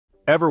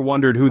Ever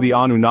wondered who the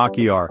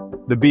Anunnaki are,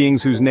 the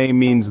beings whose name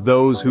means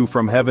those who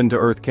from heaven to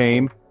earth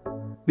came?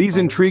 These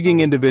intriguing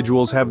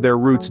individuals have their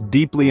roots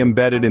deeply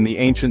embedded in the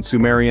ancient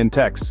Sumerian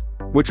texts,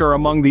 which are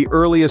among the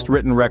earliest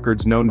written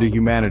records known to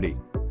humanity.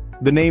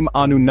 The name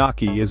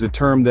Anunnaki is a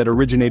term that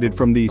originated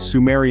from the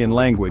Sumerian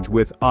language,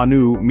 with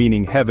Anu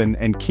meaning heaven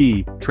and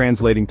Ki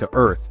translating to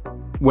earth.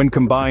 When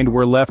combined,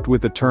 we're left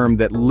with a term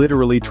that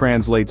literally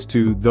translates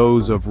to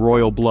those of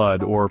royal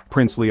blood or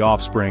princely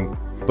offspring,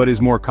 but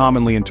is more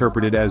commonly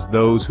interpreted as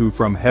those who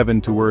from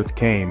heaven to earth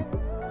came.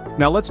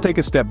 Now let's take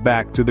a step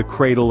back to the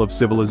cradle of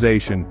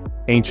civilization,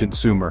 ancient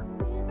Sumer.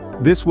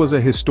 This was a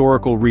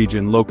historical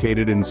region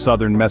located in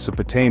southern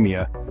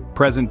Mesopotamia,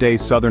 present-day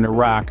southern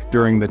Iraq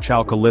during the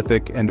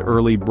Chalcolithic and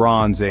early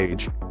Bronze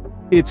Age.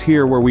 It's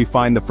here where we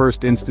find the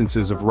first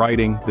instances of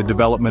writing, the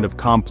development of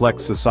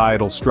complex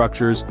societal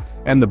structures,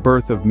 and the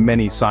birth of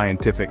many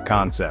scientific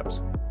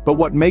concepts. But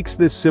what makes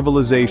this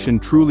civilization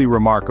truly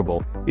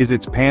remarkable is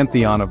its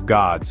pantheon of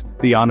gods,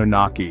 the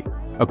Anunnaki.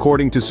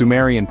 According to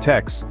Sumerian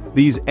texts,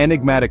 these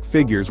enigmatic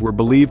figures were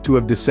believed to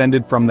have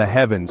descended from the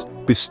heavens,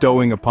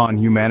 bestowing upon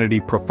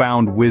humanity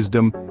profound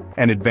wisdom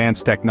and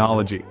advanced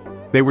technology.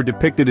 They were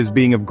depicted as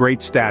being of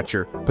great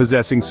stature,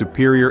 possessing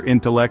superior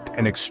intellect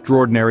and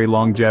extraordinary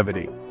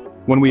longevity.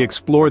 When we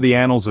explore the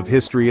annals of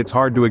history, it's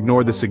hard to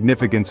ignore the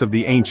significance of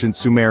the ancient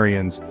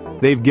Sumerians.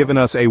 They've given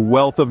us a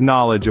wealth of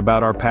knowledge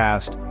about our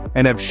past,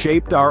 and have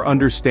shaped our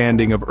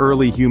understanding of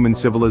early human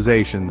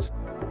civilizations.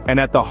 And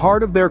at the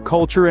heart of their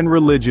culture and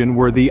religion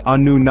were the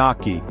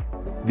Anunnaki,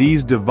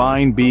 these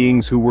divine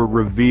beings who were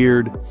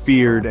revered,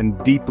 feared,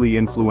 and deeply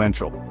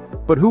influential.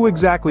 But who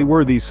exactly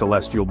were these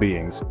celestial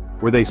beings?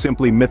 Were they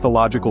simply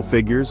mythological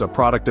figures, a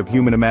product of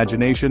human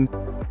imagination?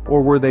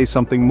 Or were they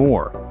something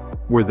more?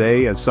 Were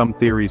they, as some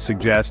theories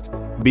suggest,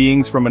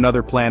 beings from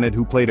another planet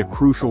who played a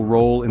crucial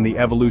role in the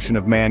evolution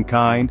of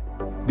mankind?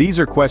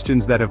 These are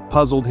questions that have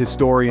puzzled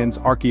historians,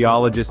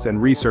 archaeologists,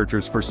 and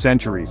researchers for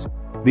centuries.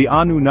 The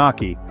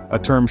Anunnaki, a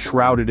term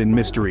shrouded in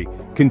mystery,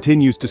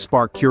 continues to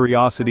spark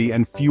curiosity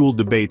and fuel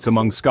debates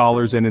among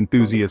scholars and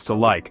enthusiasts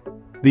alike.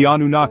 The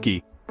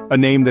Anunnaki, a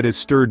name that has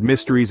stirred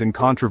mysteries and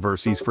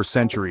controversies for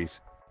centuries.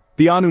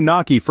 The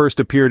Anunnaki first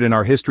appeared in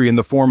our history in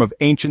the form of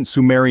ancient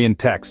Sumerian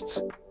texts.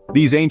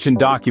 These ancient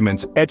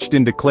documents, etched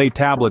into clay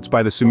tablets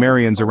by the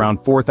Sumerians around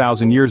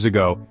 4,000 years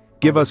ago,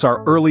 give us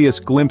our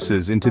earliest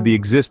glimpses into the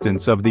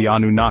existence of the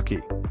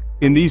Anunnaki.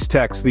 In these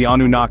texts, the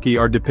Anunnaki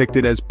are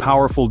depicted as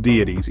powerful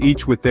deities,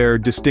 each with their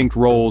distinct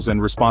roles and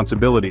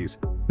responsibilities.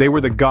 They were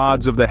the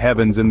gods of the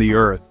heavens and the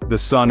earth, the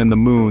sun and the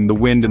moon, the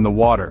wind and the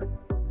water.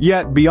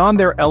 Yet, beyond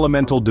their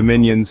elemental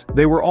dominions,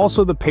 they were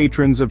also the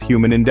patrons of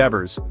human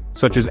endeavors,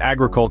 such as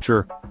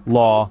agriculture,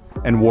 law,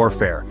 and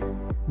warfare.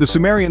 The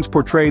Sumerians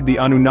portrayed the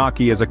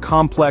Anunnaki as a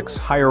complex,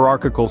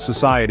 hierarchical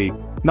society,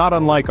 not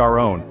unlike our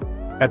own.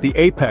 At the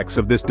apex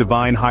of this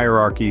divine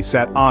hierarchy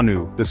sat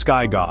Anu, the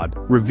sky god,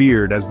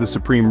 revered as the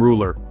supreme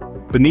ruler.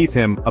 Beneath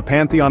him, a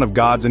pantheon of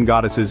gods and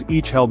goddesses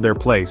each held their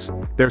place,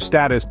 their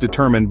status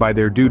determined by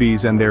their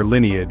duties and their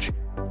lineage.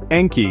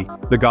 Enki,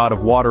 the god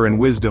of water and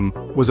wisdom,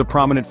 was a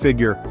prominent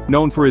figure,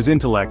 known for his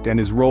intellect and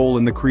his role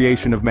in the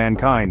creation of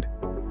mankind.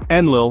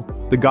 Enlil,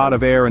 the god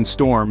of air and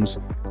storms,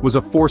 was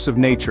a force of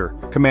nature,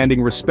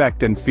 commanding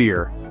respect and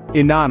fear.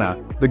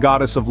 Inanna, the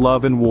goddess of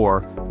love and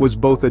war, was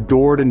both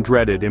adored and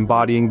dreaded,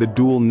 embodying the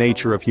dual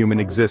nature of human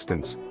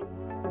existence.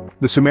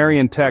 The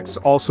Sumerian texts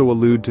also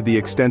allude to the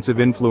extensive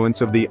influence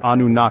of the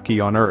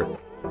Anunnaki on Earth.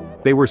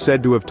 They were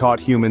said to have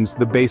taught humans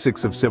the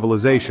basics of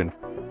civilization,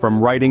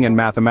 from writing and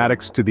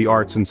mathematics to the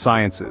arts and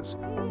sciences.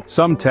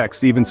 Some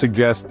texts even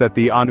suggest that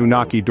the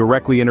Anunnaki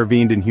directly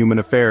intervened in human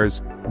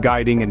affairs,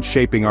 guiding and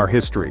shaping our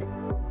history.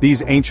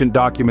 These ancient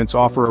documents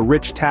offer a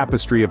rich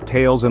tapestry of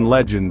tales and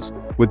legends,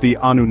 with the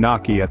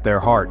Anunnaki at their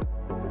heart.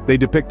 They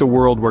depict a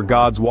world where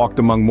gods walked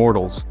among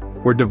mortals,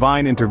 where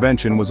divine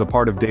intervention was a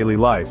part of daily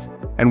life,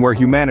 and where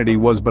humanity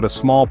was but a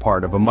small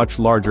part of a much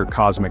larger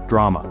cosmic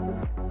drama.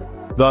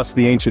 Thus,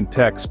 the ancient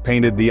texts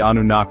painted the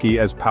Anunnaki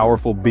as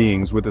powerful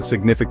beings with a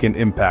significant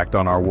impact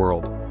on our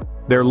world.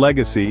 Their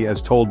legacy,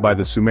 as told by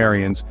the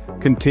Sumerians,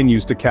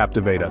 continues to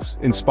captivate us,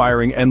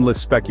 inspiring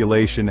endless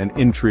speculation and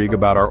intrigue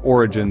about our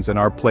origins and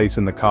our place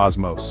in the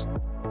cosmos.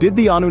 Did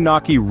the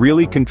Anunnaki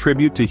really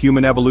contribute to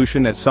human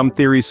evolution as some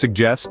theories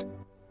suggest?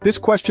 This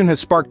question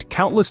has sparked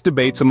countless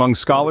debates among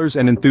scholars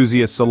and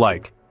enthusiasts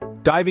alike.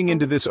 Diving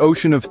into this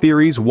ocean of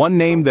theories, one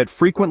name that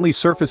frequently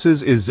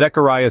surfaces is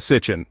Zecharia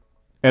Sitchin.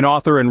 An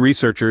author and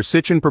researcher,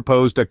 Sitchin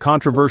proposed a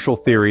controversial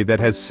theory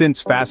that has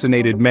since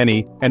fascinated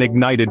many and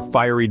ignited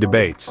fiery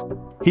debates.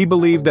 He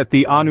believed that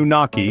the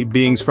Anunnaki,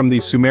 beings from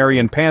the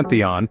Sumerian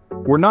pantheon,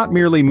 were not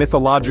merely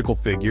mythological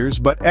figures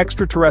but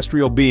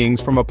extraterrestrial beings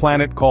from a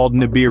planet called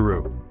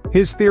Nibiru.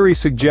 His theory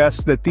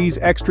suggests that these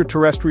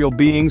extraterrestrial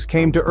beings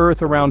came to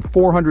Earth around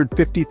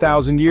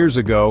 450,000 years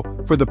ago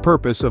for the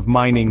purpose of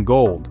mining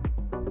gold.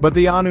 But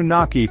the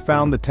Anunnaki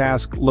found the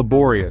task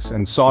laborious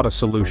and sought a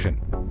solution.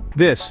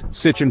 This,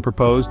 Sitchin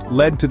proposed,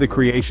 led to the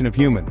creation of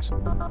humans.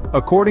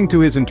 According to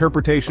his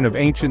interpretation of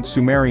ancient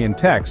Sumerian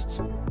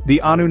texts, The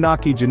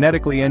Anunnaki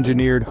genetically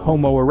engineered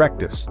Homo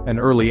erectus, an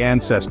early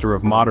ancestor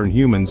of modern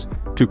humans,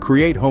 to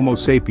create Homo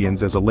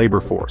sapiens as a labor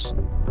force.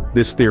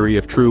 This theory,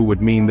 if true,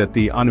 would mean that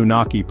the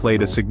Anunnaki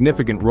played a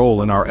significant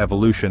role in our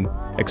evolution,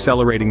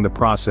 accelerating the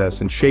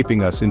process and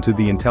shaping us into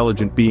the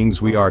intelligent beings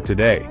we are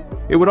today.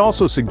 It would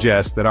also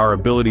suggest that our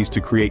abilities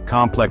to create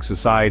complex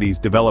societies,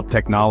 develop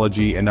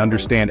technology, and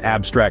understand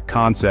abstract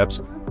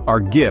concepts are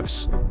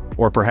gifts,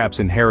 or perhaps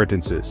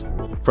inheritances,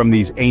 from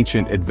these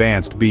ancient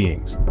advanced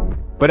beings.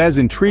 But as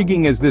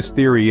intriguing as this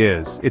theory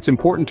is, it's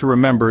important to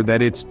remember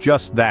that it's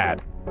just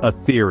that, a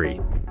theory.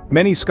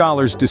 Many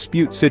scholars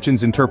dispute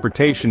Sitchin's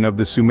interpretation of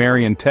the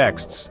Sumerian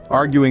texts,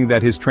 arguing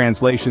that his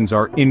translations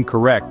are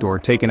incorrect or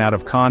taken out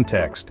of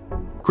context.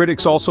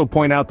 Critics also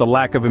point out the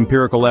lack of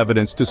empirical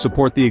evidence to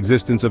support the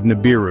existence of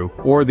Nibiru,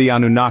 or the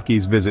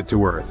Anunnaki's visit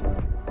to Earth.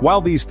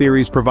 While these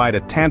theories provide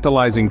a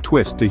tantalizing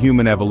twist to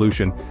human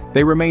evolution,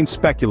 they remain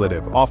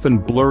speculative, often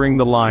blurring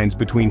the lines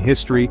between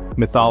history,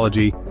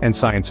 mythology, and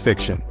science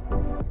fiction.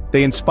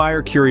 They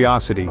inspire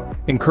curiosity,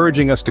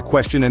 encouraging us to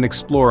question and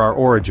explore our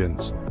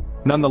origins.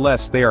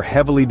 Nonetheless, they are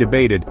heavily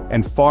debated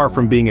and far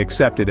from being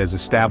accepted as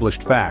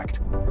established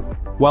fact.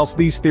 Whilst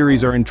these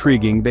theories are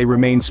intriguing, they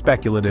remain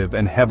speculative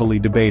and heavily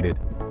debated.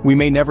 We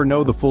may never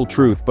know the full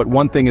truth, but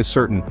one thing is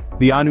certain: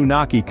 the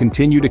Anunnaki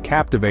continue to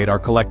captivate our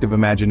collective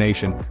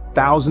imagination,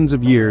 thousands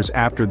of years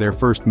after their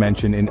first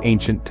mention in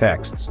ancient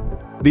texts.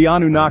 The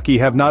Anunnaki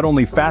have not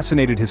only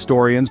fascinated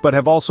historians but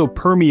have also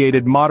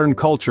permeated modern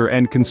culture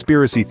and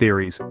conspiracy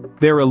theories.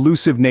 Their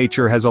elusive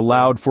nature has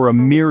allowed for a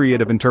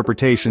myriad of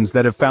interpretations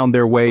that have found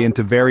their way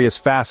into various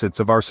facets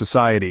of our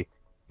society.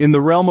 In the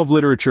realm of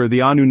literature,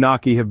 the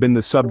Anunnaki have been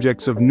the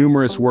subjects of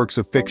numerous works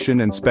of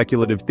fiction and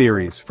speculative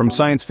theories, from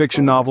science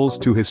fiction novels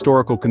to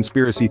historical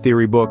conspiracy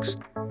theory books.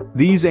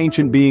 These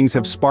ancient beings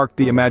have sparked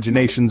the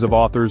imaginations of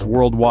authors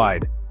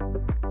worldwide.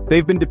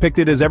 They've been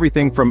depicted as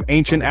everything from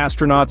ancient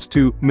astronauts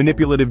to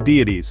manipulative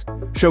deities,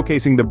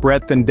 showcasing the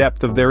breadth and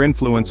depth of their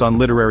influence on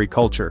literary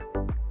culture.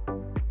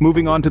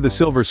 Moving on to the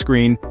silver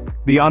screen,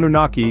 the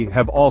Anunnaki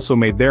have also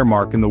made their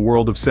mark in the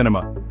world of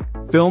cinema.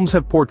 Films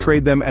have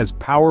portrayed them as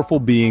powerful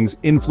beings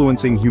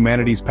influencing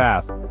humanity's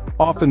path,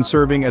 often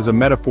serving as a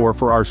metaphor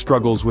for our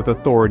struggles with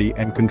authority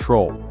and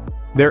control.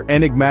 Their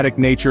enigmatic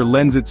nature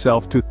lends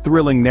itself to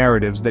thrilling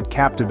narratives that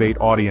captivate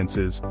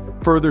audiences,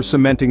 further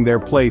cementing their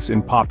place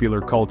in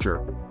popular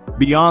culture.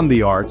 Beyond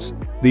the arts,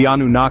 the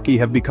Anunnaki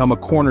have become a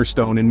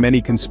cornerstone in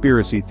many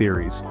conspiracy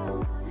theories.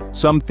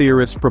 Some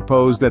theorists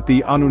propose that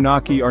the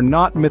Anunnaki are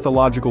not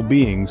mythological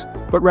beings,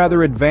 but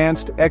rather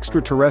advanced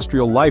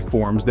extraterrestrial life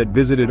forms that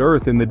visited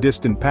Earth in the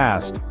distant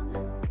past.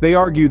 They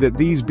argue that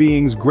these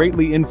beings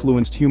greatly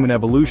influenced human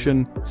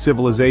evolution,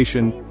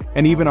 civilization,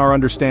 and even our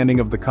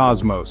understanding of the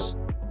cosmos.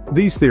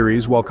 These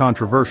theories, while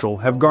controversial,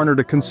 have garnered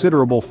a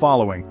considerable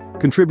following,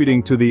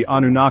 contributing to the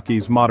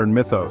Anunnaki's modern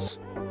mythos.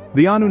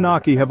 The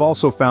Anunnaki have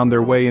also found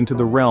their way into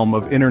the realm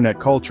of internet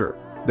culture.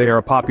 They are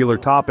a popular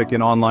topic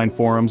in online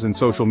forums and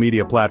social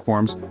media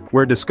platforms,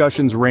 where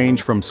discussions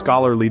range from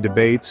scholarly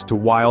debates to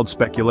wild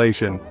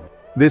speculation.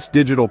 This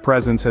digital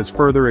presence has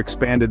further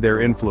expanded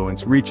their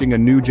influence, reaching a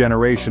new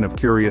generation of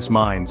curious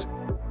minds.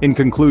 In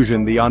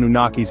conclusion, the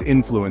Anunnaki's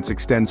influence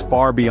extends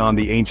far beyond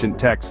the ancient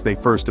texts they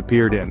first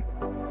appeared in.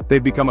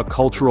 They've become a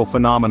cultural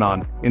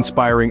phenomenon,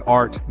 inspiring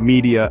art,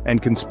 media,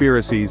 and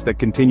conspiracies that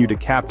continue to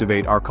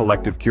captivate our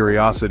collective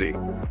curiosity.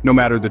 No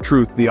matter the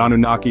truth, the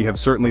Anunnaki have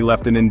certainly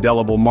left an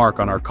indelible mark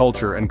on our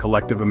culture and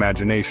collective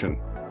imagination.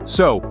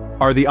 So,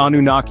 are the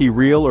Anunnaki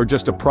real or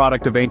just a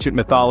product of ancient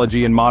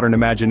mythology and modern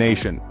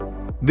imagination?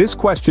 This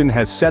question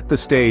has set the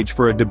stage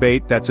for a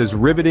debate that's as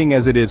riveting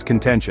as it is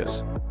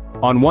contentious.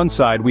 On one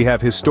side, we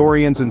have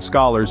historians and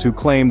scholars who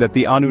claim that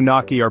the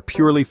Anunnaki are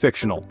purely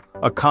fictional,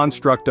 a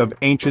construct of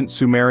ancient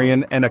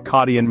Sumerian and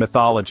Akkadian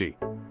mythology.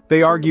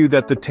 They argue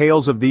that the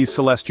tales of these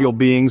celestial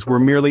beings were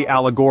merely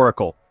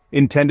allegorical,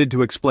 intended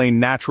to explain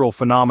natural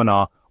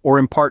phenomena or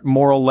impart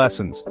moral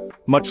lessons,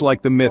 much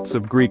like the myths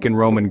of Greek and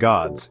Roman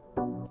gods.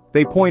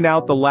 They point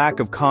out the lack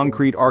of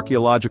concrete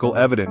archaeological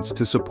evidence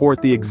to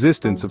support the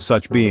existence of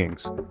such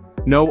beings.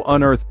 No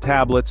unearthed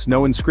tablets,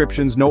 no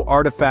inscriptions, no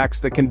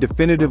artifacts that can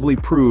definitively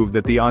prove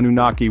that the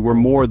Anunnaki were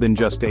more than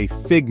just a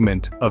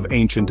figment of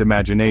ancient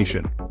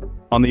imagination.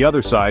 On the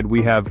other side,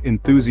 we have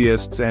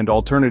enthusiasts and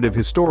alternative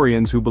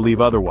historians who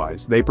believe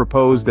otherwise. They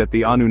propose that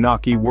the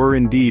Anunnaki were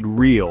indeed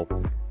real,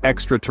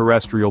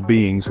 extraterrestrial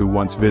beings who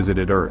once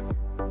visited Earth.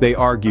 They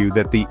argue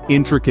that the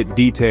intricate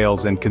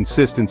details and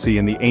consistency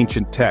in the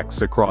ancient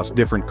texts across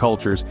different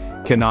cultures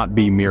cannot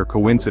be mere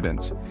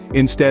coincidence.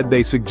 Instead,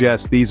 they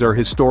suggest these are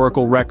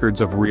historical records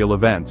of real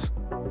events,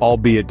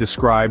 albeit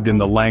described in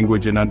the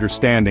language and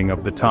understanding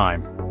of the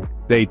time.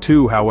 They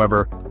too,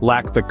 however,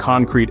 lack the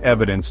concrete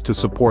evidence to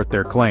support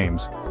their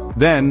claims.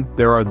 Then,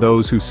 there are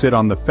those who sit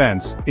on the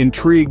fence,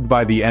 intrigued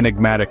by the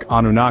enigmatic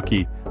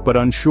Anunnaki, but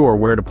unsure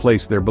where to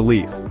place their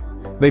belief.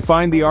 They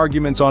find the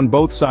arguments on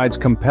both sides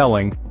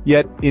compelling,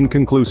 yet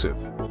inconclusive.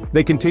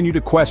 They continue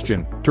to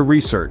question, to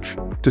research,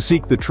 to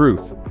seek the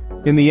truth.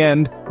 In the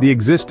end, the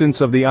existence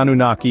of the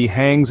Anunnaki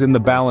hangs in the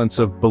balance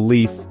of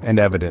belief and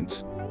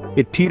evidence.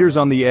 It teeters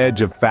on the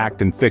edge of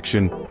fact and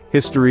fiction,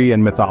 history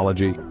and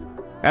mythology.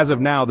 As of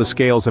now, the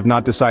scales have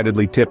not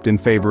decidedly tipped in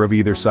favor of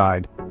either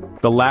side.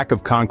 The lack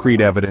of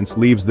concrete evidence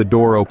leaves the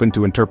door open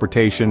to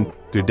interpretation,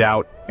 to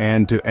doubt,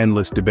 and to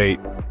endless debate.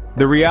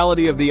 The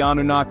reality of the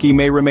Anunnaki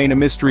may remain a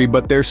mystery,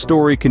 but their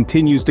story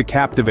continues to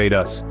captivate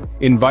us,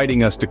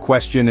 inviting us to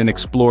question and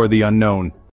explore the unknown.